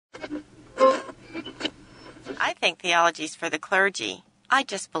I think theology's for the clergy. I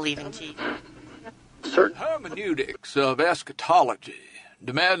just believe in Jesus. Certain hermeneutics of eschatology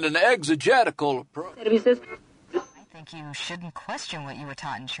demand an exegetical approach. I think you shouldn't question what you were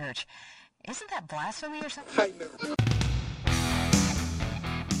taught in church. Isn't that blasphemy or something?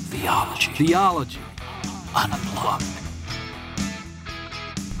 Theology. Unplugged.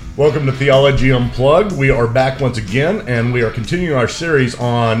 Welcome to Theology Unplugged. We are back once again, and we are continuing our series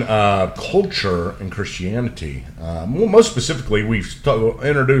on culture and Christianity. Most specifically, we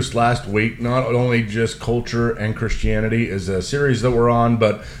introduced last week not only just culture and Christianity as a series that we're on,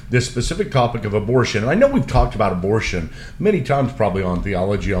 but this specific topic of abortion. And I know we've talked about abortion many times, probably on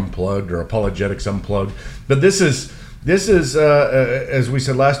Theology Unplugged or Apologetics Unplugged, but this is as we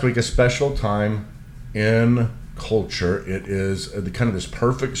said last week, a special time in culture. It is kind of this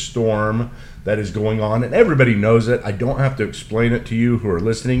perfect storm that is going on, and everybody knows it. I don't have to explain it to you who are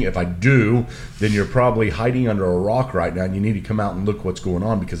listening. If I do, then you're probably hiding under a rock right now, and you need to come out and look what's going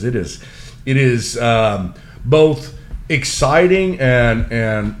on, because it is both exciting and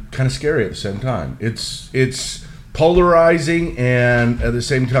kind of scary at the same time. It's polarizing, and at the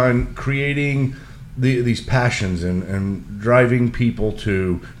same time creating these passions and driving people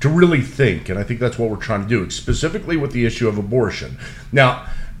to really think. And I think that's what we're trying to do, specifically with the issue of abortion. Now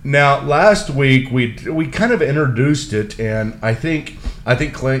last week we kind of introduced it, and I think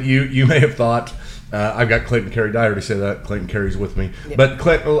Clint, you may have thought, I've got Clint and Carrie Dyer to say that. Clint and Carrie's with me. Yep. But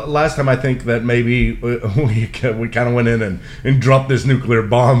Clint, last time I think that maybe we kind of went in and dropped this nuclear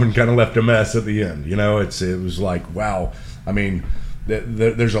bomb and kind of left a mess at the end. You know, it was like, wow. I mean,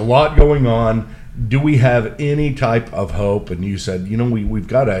 there's a lot going on. Do we have any type of hope? And you said, we've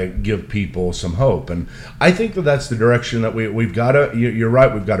got to give people some hope. And I think that's the direction that we've got to, you're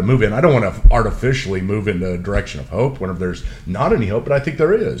right, we've got to move in. I don't want to artificially move into a direction of hope whenever there's not any hope, but I think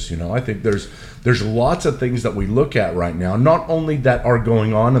there is. I think there's lots of things that we look at right now, not only that are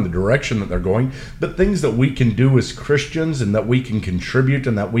going on in the direction that they're going, but things that we can do as Christians, and that we can contribute,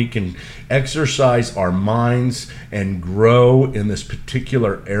 and that we can exercise our minds and grow in this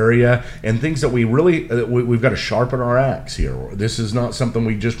particular area, and things that we've got to sharpen our axe here. This is not something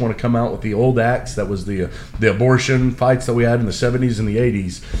we just want to come out with the old axe that was the abortion fights that we had in the 70s and the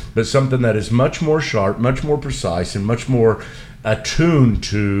 80s, but something that is much more sharp, much more precise, and much more attuned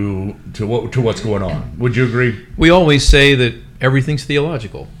to what's going on. Would you agree? We always say that everything's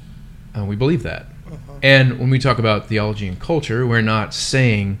theological. We believe that. Uh-huh. And when we talk about theology and culture, we're not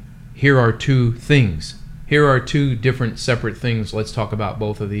saying, here are two things. Here are two different separate things. Let's talk about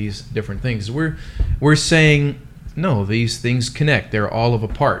both of these different things. We're saying, no, these things connect. They're all of a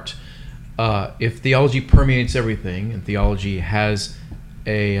part. If theology permeates everything, and theology has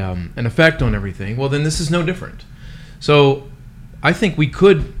an effect on everything, well, then this is no different. So I think we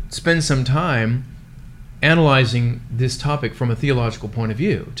could spend some time analyzing this topic from a theological point of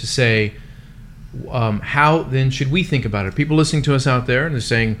view to say, how then should we think about it? People listening to us out there, and they're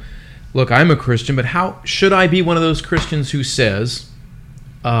saying, look, I'm a Christian, but how should I be one of those Christians who says,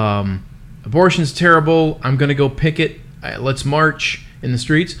 abortion's terrible, I'm going to go picket, let's march in the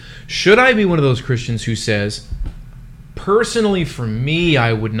streets? Should I be one of those Christians who says, personally for me,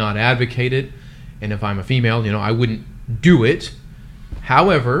 I would not advocate it, and if I'm a female, I wouldn't do it.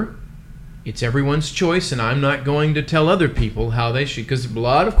 However, it's everyone's choice, and I'm not going to tell other people how they should, because a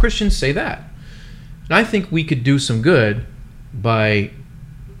lot of Christians say that. And I think we could do some good by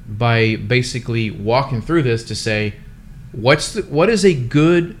basically walking through this to say, what is a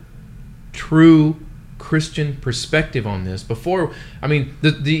good, true Christian perspective on this? The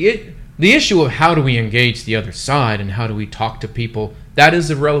issue of how do we engage the other side and how do we talk to people, that is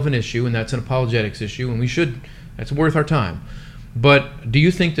a relevant issue, and that's an apologetics issue, and that's worth our time. But do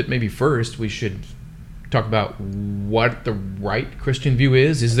you think that maybe first we should talk about what the right Christian view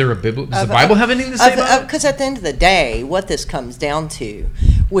is? Does the Bible have anything to say about it? Because at the end of the day, what this comes down to,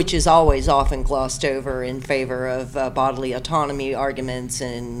 which is always often glossed over in favor of bodily autonomy arguments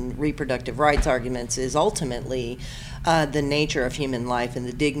and reproductive rights arguments, is ultimately the nature of human life and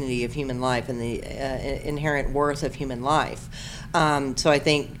the dignity of human life and the inherent worth of human life. So I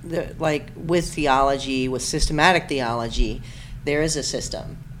think with theology, with systematic theology, there is a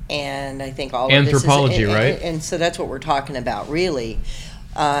system. And I think all anthropology, of this is, right? And so that's what we're talking about, really,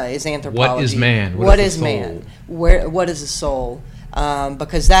 is anthropology. What is man? What is man? What is the soul?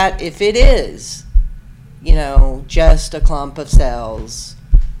 Because that, if it is, just a clump of cells,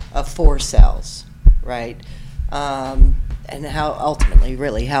 of 4 cells, right? And how ultimately,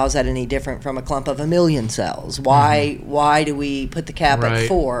 really, how is that any different from a clump of 1 million cells? Why do we put the cap at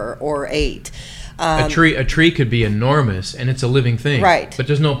 4 or 8? A tree could be enormous, and it's a living thing. Right. But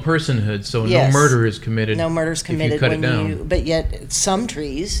there's no personhood, so Yes. no murder is committed. No murder's committed if you cut when it down. you. But yet, some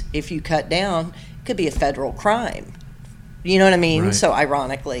trees, if you cut down, could be a federal crime. You know what I mean? Right. So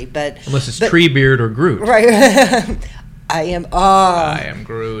ironically, but Unless it's Treebeard or Groot. right. I am. I am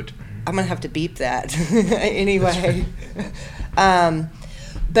Groot. I'm gonna have to beep that anyway.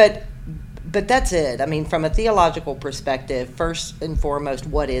 But that's it. I mean, from a theological perspective, first and foremost,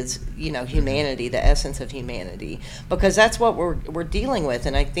 what is humanity, the essence of humanity, because that's what we're dealing with,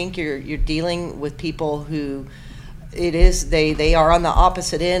 and I think you're dealing with people who they are on the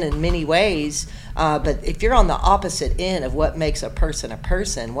opposite end in many ways. But if you're on the opposite end of what makes a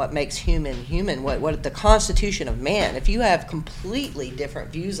person, what makes human, what the constitution of man, if you have completely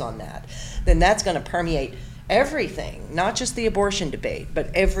different views on that, then that's going to permeate everything, not just the abortion debate,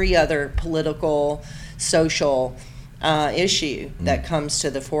 but every other political, social issue that comes to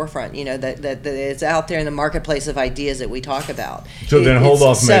the forefront, that is out there in the marketplace of ideas that we talk about. So then hold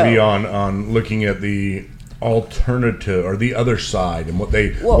off maybe on looking at the alternative or the other side and what they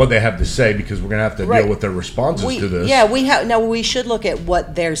have to say, because we're going to have to deal with their responses to this. Yeah, we should look at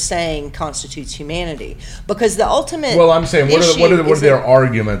what they're saying constitutes humanity, because the ultimate. Well, I'm saying what are their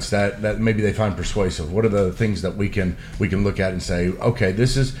arguments that maybe they find persuasive? What are the things that we can look at and say, okay,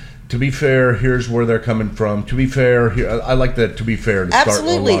 this is. To be fair, here's where they're coming from. To be fair, here I like that. To be fair, to start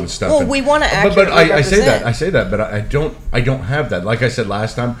a lot of stuff. Well, we want to accurately but I represent. say that, but I don't have that. Like I said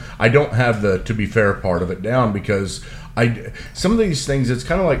last time, I don't have the to be fair part of it down, because some of these things it's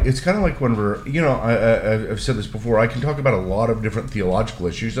kind of like when we're I've said this before. I can talk about a lot of different theological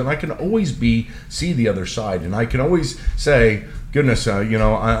issues, and I can always see the other side, and I can always say, goodness,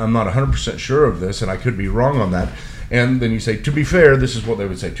 I'm not 100% sure of this, and I could be wrong on that. And then you say, to be fair, this is what they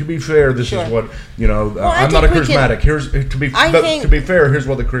would say. To be fair, this is what, I'm not a charismatic. To be fair, here's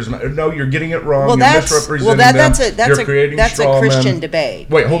what the charismatic. No, you're getting it wrong. You're misrepresenting them. You're creating straw a Christian men. Debate.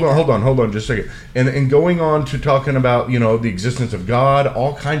 Wait, hold on just a second. And going on to talking about, the existence of God,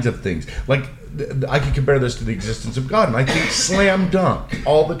 all kinds of things. Like, I can compare this to the existence of God, and I think slam dunk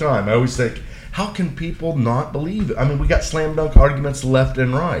all the time. I always think, how can people not believe it? I mean, we got slam dunk arguments left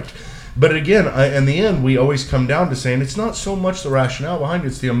and right. But again, in the end, we always come down to saying it's not so much the rationale behind it,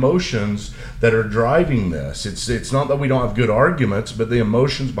 it's the emotions that are driving this. It's not that we don't have good arguments, but the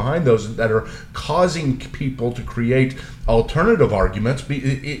emotions behind those that are causing people to create alternative arguments,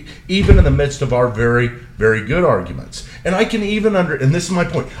 even in the midst of our very, very good arguments. And I can even and this is my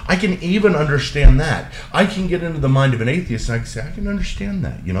point, I can even understand that. I can get into the mind of an atheist and I can say, I can understand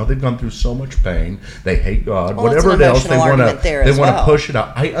that. They've gone through so much pain, they hate God, whatever else they want to push it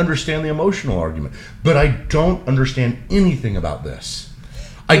out. I understand the emotional argument, but I don't understand anything about this.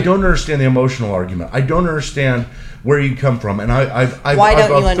 I don't understand the emotional argument. I don't understand where you come from, and I feel like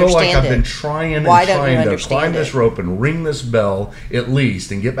I've been trying to climb this rope and ring this bell at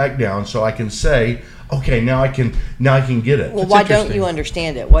least, and get back down so I can say, okay, now I can get it. Well, why don't you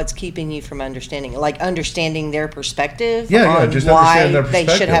understand it? What's keeping you from understanding it? Like understanding their perspective? Yeah, just understand their perspective.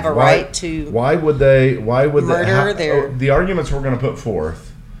 They should have a right to. Why would murder the arguments we're going to put forth?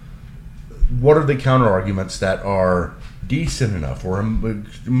 What are the counter arguments that are decent enough or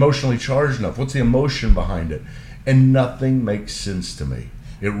emotionally charged enough? What's the emotion behind it? And nothing makes sense to me.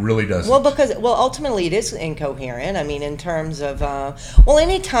 It really doesn't. Well, ultimately it is incoherent. I mean, in terms of,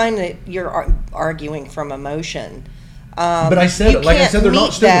 any time that you're arguing from emotion. But I said, they're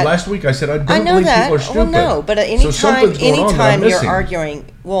not stupid. Last week I said I don't believe people are stupid. Well, no, but anytime you're arguing,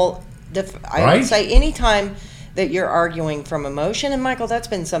 I would say anytime that you're arguing from emotion, and Michael, that's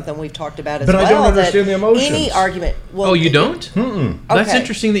been something we've talked about as well. But I don't understand the emotions. Any argument. Well, you don't? Mm-mm. That's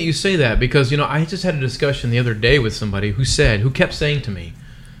interesting that you say that, because I just had a discussion the other day with somebody who kept saying to me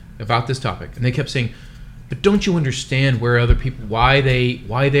about this topic, and they kept saying, but don't you understand where other people, why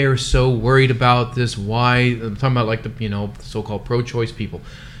they are so worried about this? Why I'm talking about like the so-called pro-choice people.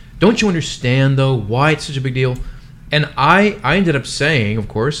 Don't you understand though why it's such a big deal? And I ended up saying, of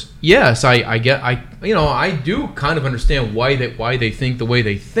course, yes, I do kind of understand why they think the way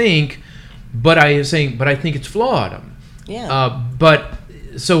they think, but I think it's flawed. Yeah. But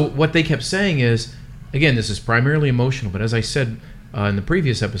so what they kept saying is, again, this is primarily emotional, but as I said in the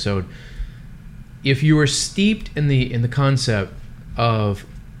previous episode, if you are steeped in the concept of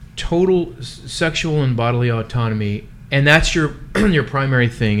total sexual and bodily autonomy, and that's your your primary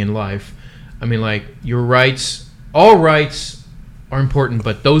thing in life, I mean, like your rights. All rights are important,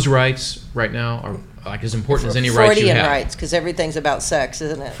 but those rights right now are like as important as any rights you have. Freudian rights, because everything's about sex,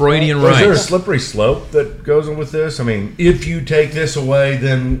 isn't it? Freudian rights. Is there a slippery slope that goes in with this? I mean, if you take this away,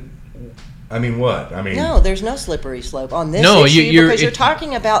 then I mean, what? I mean, No, there's no slippery slope on this No, issue because you're it-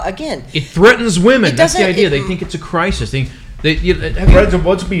 talking about, again, It threatens women. It That's the doesn't- idea. it- They think it's a crisis. Have you- Fred,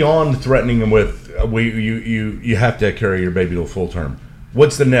 what's beyond threatening them with? You have to carry your baby to full term.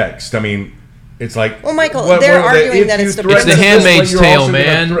 What's the next? I mean, it's like. Well, Michael, they're arguing that it's the It's the Handmaid's you're Tale, also gonna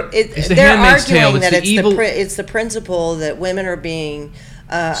man. It, It's the they're Handmaid's arguing Tale. It's that the it's evil- it's the principle that women are being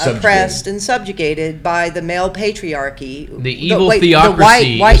Subjugated. oppressed and subjugated by the male patriarchy. The evil the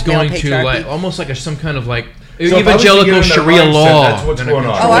theocracy white is going male to patriarchy. almost like some kind of like So if I was to get evangelical in their Sharia mindset, law. that's what's Gonna going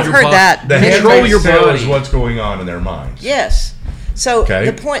on. control Oh, I've your heard body. that. The Control Handmaid's your Tale is body. what's going on in their minds. Yes. So Okay.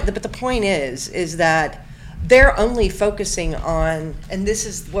 the point is that they're only focusing on, and this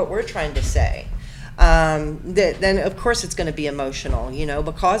is what we're trying to say. Then of course it's going to be emotional,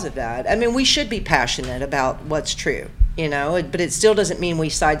 because of that. I mean, we should be passionate about what's true, but it still doesn't mean we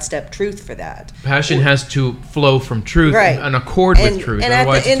sidestep truth for that. Passion has to flow from truth, Right. and accord with truth. And at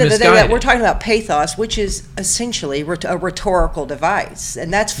Otherwise, the end it's of the day, misguided. we're talking about pathos, which is essentially a rhetorical device,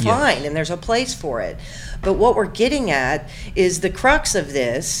 and that's fine, and there's a place for it. But what we're getting at is the crux of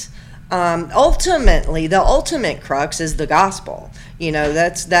this. Ultimately, the ultimate crux is the gospel.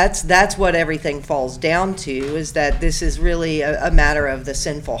 That's what everything falls down to. Is that this is really a matter of the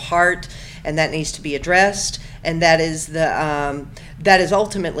sinful heart, and that needs to be addressed. And that is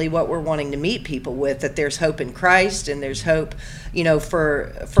ultimately what we're wanting to meet people with. That there's hope in Christ, and there's hope,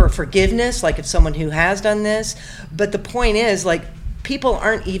 for forgiveness. Like if someone who has done this, but the point is, like, people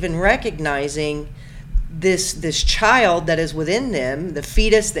aren't even recognizing this child that is within them, the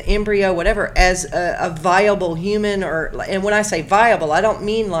fetus, the embryo, whatever, as a viable human. And when I say viable, I don't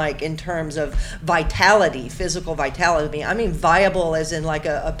mean like in terms of vitality, physical vitality. I mean viable as in like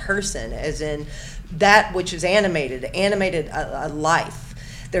a person, as in that which is animated a life.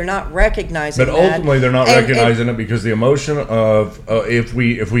 They're not recognizing But that. ultimately, they're not And- recognizing it because the emotion of if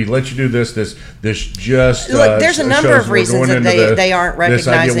we let you do this just Look, there's a number shows of we're reasons going that into they aren't this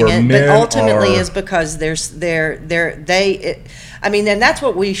idea recognizing where it, but men ultimately are- is because and that's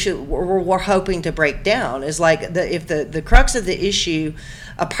what we're hoping to break down is like if the crux of the issue,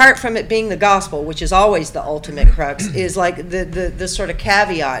 apart from it being the gospel, which is always the ultimate crux, is like the sort of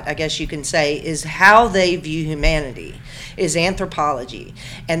caveat, I guess you can say, is how they view humanity, is anthropology.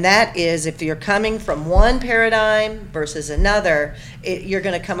 And that is, if you're coming from one paradigm versus another, you're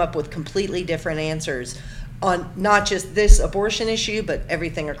going to come up with completely different answers on not just this abortion issue, but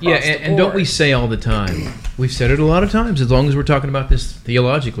everything across the board. and don't we say all the time, we've said it a lot of times, as long as we're talking about this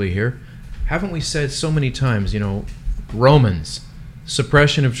theologically here, haven't we said so many times, Romans,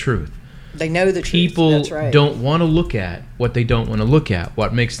 suppression of truth. They know the truth. People That's right. don't want to look at what they don't want to look at,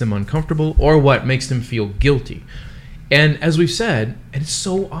 what makes them uncomfortable or what makes them feel guilty. And as we've said, and it's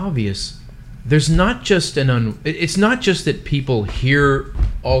so obvious, there's not just it's not just that people hear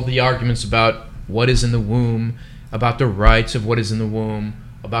all the arguments about what is in the womb, about the rights of what is in the womb,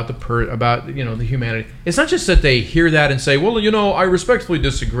 about the humanity. It's not just that they hear that and say, well, I respectfully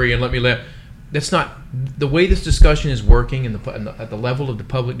disagree and let me let. That's not the way this discussion is working at the level of the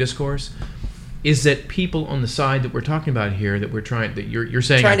public discourse. Is that people on the side that we're talking about here, that you're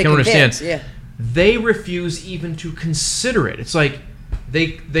saying I Trying to can't understand. convince, yeah. They refuse even to consider it. It's like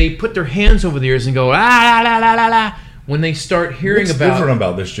they put their hands over their ears and go la la la la la when they start hearing What's about different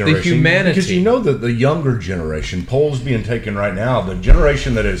about this generation? the humanity. Because that the younger generation, polls being taken right now, the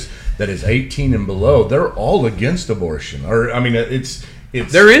generation that is 18 and below, they're all against abortion. Or I mean, it's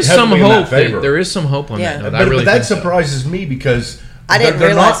there is some heavily in that hope. favor. There is some hope on Yeah. that note. But, I really but that think so. surprises me because I didn't they're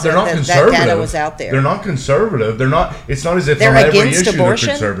realize not that conservative. data was out there. They're not conservative. They're not. It's not as if They're on every against issue abortion?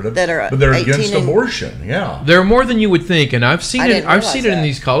 they're conservative, That are but they're 18 against and- abortion. Yeah. There are more than you would think, and I've seen I it. didn't I've realize seen it in that.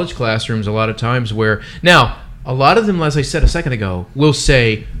 these college classrooms a lot of times. Where now a lot of them, as I said a second ago, will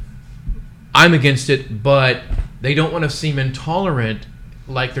say, "I'm against it," but they don't want to seem intolerant,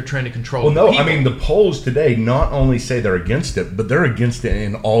 like they're trying to control. Well, no, people. I mean, the polls today not only say they're against it, but they're against it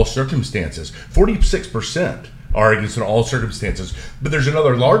in all circumstances. 46% are against it in all circumstances, but there's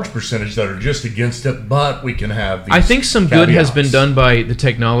another large percentage that are just against it, but we can have these I think some good has been caveats. done by the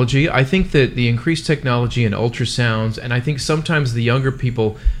technology. I think that the increased technology and ultrasounds, and I think sometimes the younger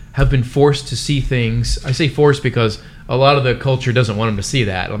people have been forced to see things. I say forced because a lot of the culture doesn't want them to see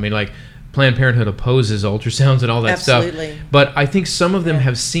that. I mean, like, Planned Parenthood opposes ultrasounds and all that Absolutely. stuff. But I think some of them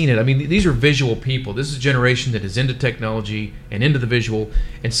have seen it. I mean, these are visual people. This is a generation that is into technology and into the visual,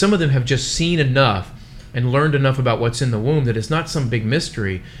 and some of them have just seen enough and learned enough about what's in the womb that it's not some big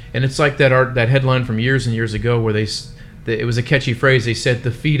mystery. And it's like that headline from years and years ago where it was a catchy phrase. They said,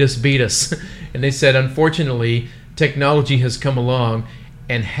 "The fetus beat us." And they said, unfortunately, technology has come along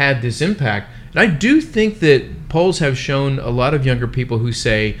and had this impact. And I do think that polls have shown a lot of younger people who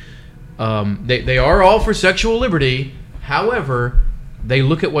say, They are all for sexual liberty. However, they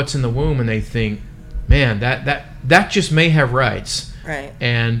look at what's in the womb and they think, man, that just may have rights. Right.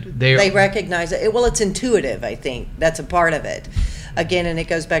 And they recognize it. Well, it's intuitive, I think. That's a part of it. Again, and it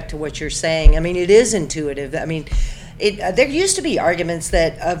goes back to what you're saying. I mean, it is intuitive. I mean, there used to be arguments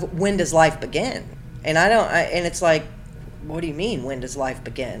of when does life begin? And and it's like, what do you mean, when does life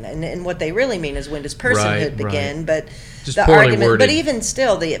begin? And what they really mean is, when does personhood begin? Right. But just the poorly argument, worded. but even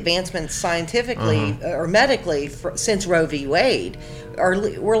still, the advancements scientifically or medically since Roe v. Wade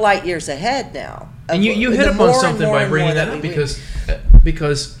we're light years ahead now. And you hit upon something by bringing that up,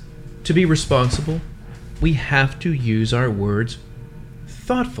 because to be responsible, we have to use our words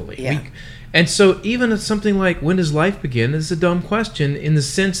thoughtfully. Yeah. And so even something like, when does life begin, is a dumb question in the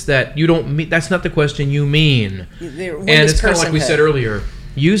sense that you don't mean, that's not the question you mean. And it's kind of like we said earlier,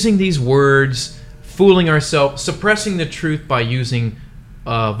 using these words, fooling ourselves, suppressing the truth by using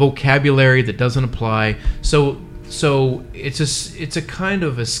vocabulary that doesn't apply. So it's a kind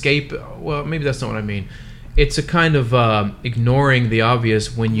of escape. Well, maybe that's not what I mean. It's a kind of ignoring the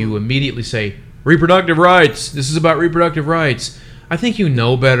obvious when you immediately say reproductive rights. This is about reproductive rights. I think you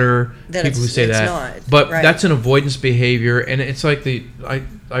know better people who say that, but that's an avoidance behavior, and it's like I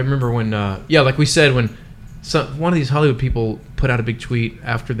remember when like we said, when one of these Hollywood people put out a big tweet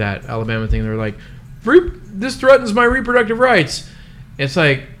after that Alabama thing. They're like, this threatens my reproductive rights. It's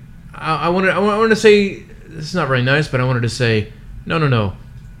like I wanted to say, this is not very nice, but I wanted to say, no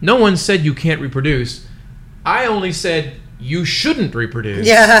one said you can't reproduce. I only said you shouldn't reproduce.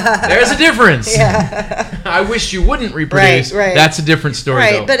 Yeah. There's a difference. Yeah. I wish you wouldn't reproduce. Right. That's a different story,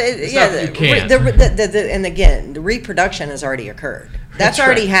 right, though. But you can't. And again, the reproduction has already occurred. That's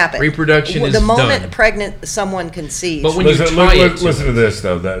already happened. Reproduction is the moment done. pregnant someone conceives. But when you tie it listen to this,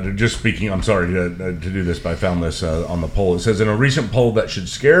 though. That just speaking, I'm sorry to do this, but I found this on the poll. It says, in a recent poll that should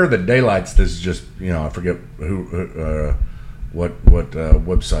scare the daylights. This is just, I forget what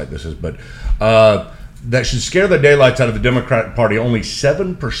website this is, but that should scare the daylights out of the Democratic Party. Only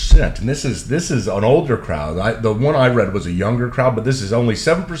 7%, and this is an older crowd. The one I read was a younger crowd, but this is only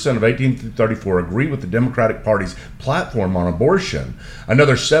 7% of 18 through 34 agree with the Democratic Party's platform on abortion.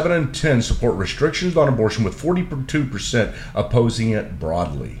 Another 7 in 10 support restrictions on abortion, with 42% opposing it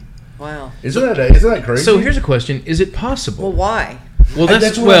broadly. Wow, isn't that crazy? So here's a question: is it possible? Well, why? Well,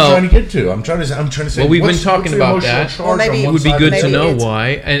 that's what I'm trying to get to. I'm trying to say. Well, we've been talking about that. Well, maybe it would be good to know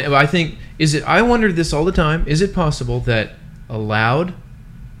why. And I think, I wondered this all the time. Is it possible that a loud,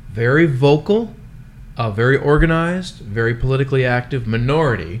 very vocal, very organized, very politically active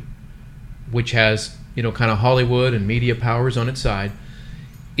minority, which has, kind of Hollywood and media powers on its side,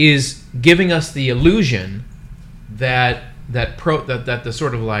 is giving us the illusion that the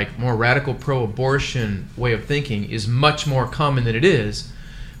sort of like more radical pro-abortion way of thinking is much more common than it is,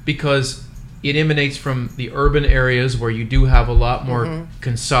 because it emanates from the urban areas where you do have a lot more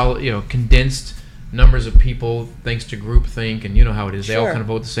condensed numbers of people, thanks to groupthink, and you know how it is. They all kind of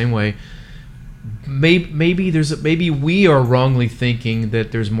vote the same way. Maybe we are wrongly thinking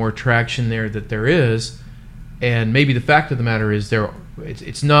that there's more traction there than there is, and maybe the fact of the matter is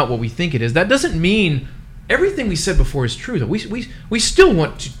it's not what we think it is. That doesn't mean everything we said before is true, though. We still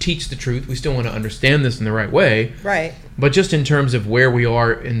want to teach the truth. We still want to understand this in the right way. Right. But just in terms of where we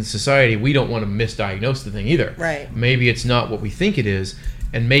are in society, we don't want to misdiagnose the thing either. Right. Maybe it's not what we think it is,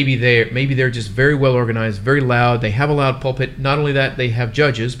 and maybe they're just very well organized, very loud. They have a loud pulpit. Not only that, they have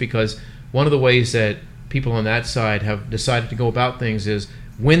judges, because one of the ways that people on that side have decided to go about things is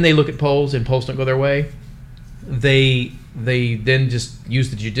when they look at polls and polls don't go their way, they then just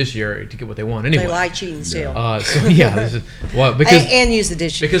use the judiciary to get what they want anyway. They lie, cheat, and steal. And use the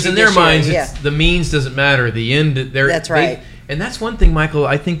judiciary. Because in their minds, the means doesn't matter. The end. That's right. And that's one thing, Michael,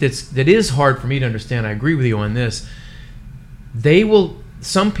 I think that is hard for me to understand. I agree with you on this.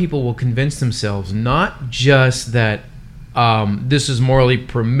 Some people will convince themselves not just that this is morally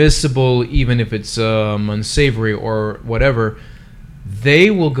permissible, even if it's unsavory or whatever. They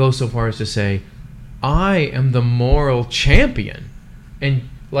will go so far as to say, I am the moral champion. And,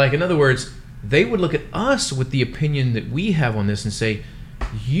 in other words, they would look at us with the opinion that we have on this and say,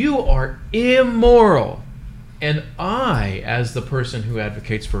 you are immoral. And I, as the person who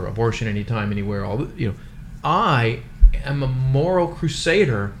advocates for abortion anytime, anywhere, I am a moral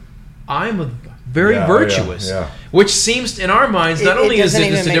crusader. I'm very virtuous. Which seems, in our minds, not only is it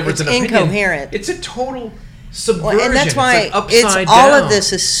just a difference in opinion, incoherent. It's a total subversion. And that's why all of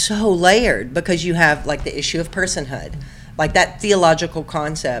this is so layered, because you have the issue of personhood, like that theological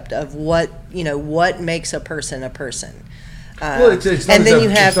concept of what makes a person a person. Well, it's and then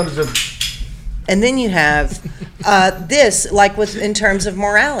you have this, like in terms of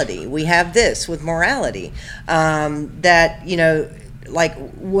morality, we have this with morality, that, like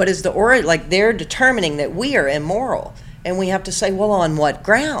what is like they're determining that we are immoral, and we have to say, well, on what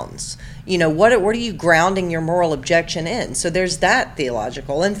grounds? What are you grounding your moral objection in? So there's that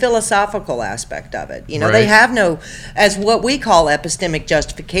theological and philosophical aspect of it. Right. They have no, as what we call epistemic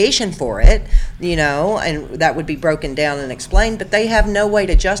justification for it, and that would be broken down and explained, but they have no way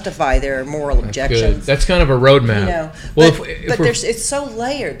to justify their moral objections. Good. That's kind of a roadmap. Well, but it's so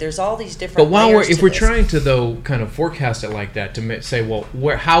layered. There's all these different. But if we're this. trying to though kind of forecast it like that, to say, well,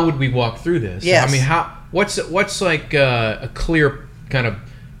 how would we walk through this? Yes. I mean, what's like a clear kind of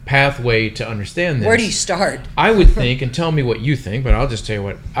pathway to understand this? Where do you start? I would think, and tell me what you think, but I'll just tell you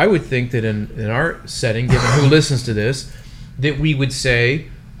what I would think, that in our setting, given who listens to this, that we would say,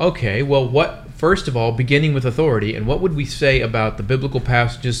 okay, well, first of all, beginning with authority, and what would we say about the biblical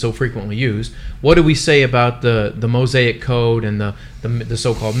passages so frequently used? What do we say about the Mosaic Code and the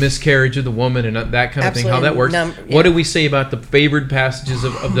so-called miscarriage of the woman and that kind of thing, how that works? What do we say about the favored passages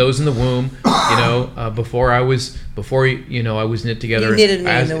of those in the womb? Before I was knit together. You knitted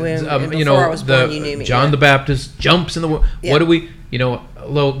me in the womb. Before I was born, you knew me. John the Baptist jumps in the womb. Yeah. What do we,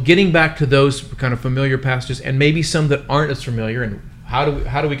 getting back to those kind of familiar passages, and maybe some that aren't as familiar, and how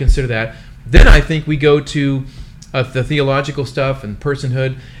do we consider that? Then I think we go to the theological stuff and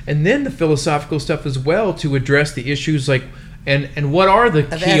personhood, and then the philosophical stuff as well, to address the issues like, and what are the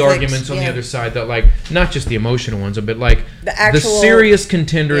key ethics, arguments on the other side, that, like, not just the emotional ones, but like the serious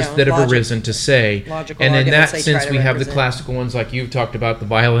contenders that have arisen to say, and in that sense we have the classical ones like you've talked about, the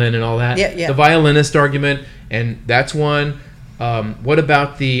violin and all that, the violinist argument, and that's one. What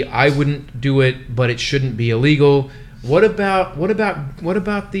about the I wouldn't do it, but it shouldn't be illegal? What about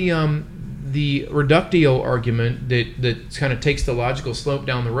the reductio argument that kind of takes the logical slope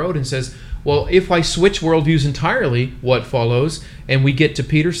down the road and says, well, if I switch worldviews entirely, what follows? And we get to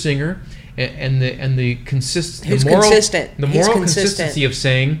Peter Singer and the moral consistency of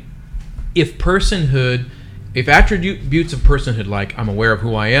saying, if attributes of personhood, like I'm aware of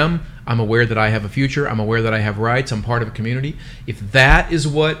who I am, I'm aware that I have a future, I'm aware that I have rights, I'm part of a community, if that is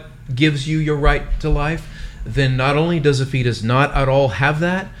what gives you your right to life, then not only does a fetus not at all have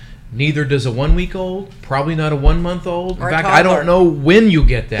that, neither does a 1-week-old, probably not a 1-month-old. In fact, I don't know when you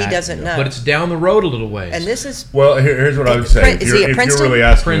get that. He doesn't know. But it's down the road a little ways. And this is... Well, here's what I would say. If you're really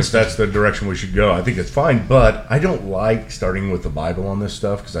asking Princeton. if that's the direction we should go, I think it's fine. But I don't like starting with the Bible on this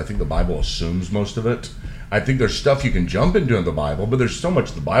stuff, because I think the Bible assumes most of it. I think there's stuff you can jump into in the Bible, but there's so much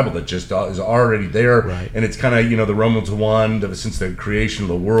of the Bible that just is already there. Right. And it's kind of, the Romans 1, that since the creation of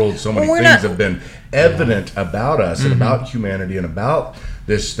the world, so many things have been evident about us and about humanity and about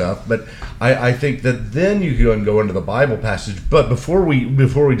this stuff. But I think that then you can go into the Bible passage. But before we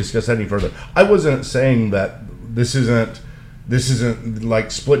discuss that any further, I wasn't saying that this isn't like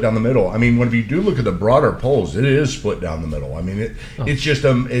split down the middle. I mean, when you do look at the broader polls, it is split down the middle. I mean, it's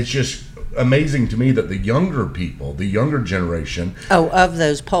just amazing to me that the younger people, the younger generation, of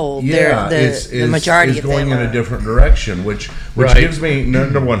those polls, the majority is going of them in a different direction, which gives me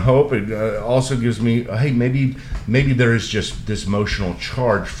number one hope. It also gives me, hey, maybe there is just this emotional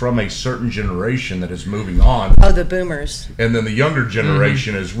charge from a certain generation that is moving on. Oh, the boomers, and then the younger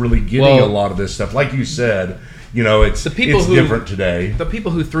generation is really getting a lot of this stuff. Like you said, it's different today. The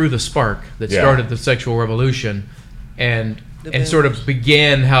people who threw the spark that started the sexual revolution, and sort of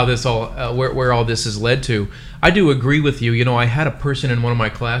began how this all, where all this has led to. I do agree with you. I had a person in one of my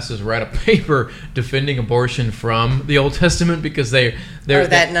classes write a paper defending abortion from the Old Testament because they're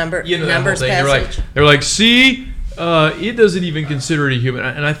numbers passage. They're like, see, it doesn't even consider it a human.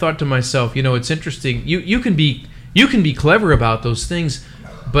 And I thought to myself, it's interesting. You can be clever about those things,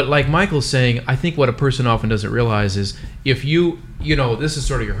 but like Michael's saying, I think what a person often doesn't realize is if this is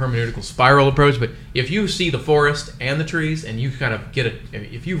sort of your hermeneutical spiral approach, but if you see the forest and the trees and you kind of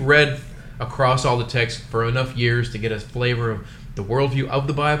if you've read across all the text for enough years to get a flavor of the worldview of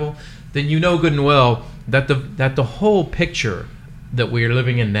the Bible, then you know good and well that the whole picture that we are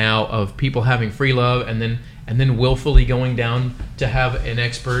living in now of people having free love and then willfully going down to have an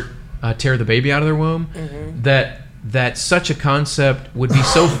expert tear the baby out of their womb, that such a concept would be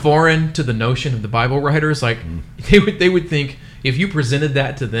so foreign to the notion of the Bible writers. Like they would think, if you presented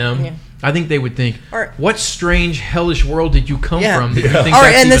that to them, I think they would think, what strange hellish world did you come from that you think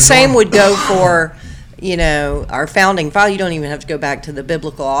that's and even the same normal? would go for our founding father. You don't even have to go back to the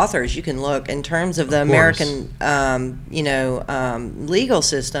biblical authors. You can look in terms of the American legal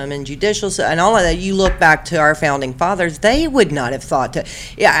system and judicial and all of that. You look back to our founding fathers, they would not have thought to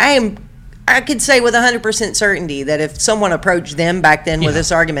I could say with 100% certainty that if someone approached them back then with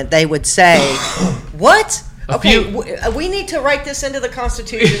this argument, they would say, what? We need to write this into the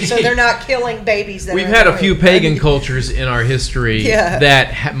Constitution so they're not killing babies. We've had a few pagan cultures in our history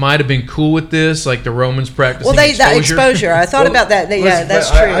that might have been cool with this, like the Romans practicing exposure. I thought about that. That's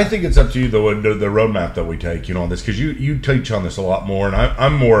true. I think it's up to you, the roadmap that we take, on this, because you teach on this a lot more, and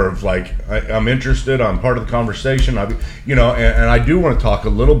I'm more of like, I'm interested. I'm part of the conversation. And I do want to talk a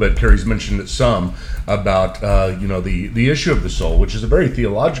little bit. Carrie's mentioned it some about the issue of the soul, which is a very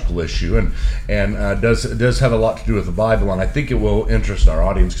theological issue, and does have a lot to do with the Bible, and I think it will interest our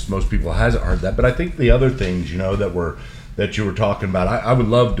audience because most people hasn't heard that. But I think the other things that you were talking about, I would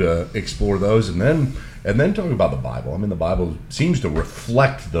love to explore those, and then talk about the Bible. I mean, the Bible seems to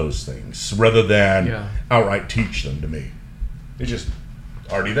reflect those things rather than outright teach them to me. It's just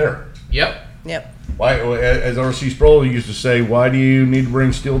already there. Yep. Why, as R.C. Sproul used to say, why do you need to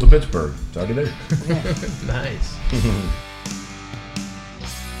bring steel to Pittsburgh? It's already there. Nice.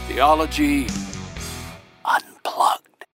 Theology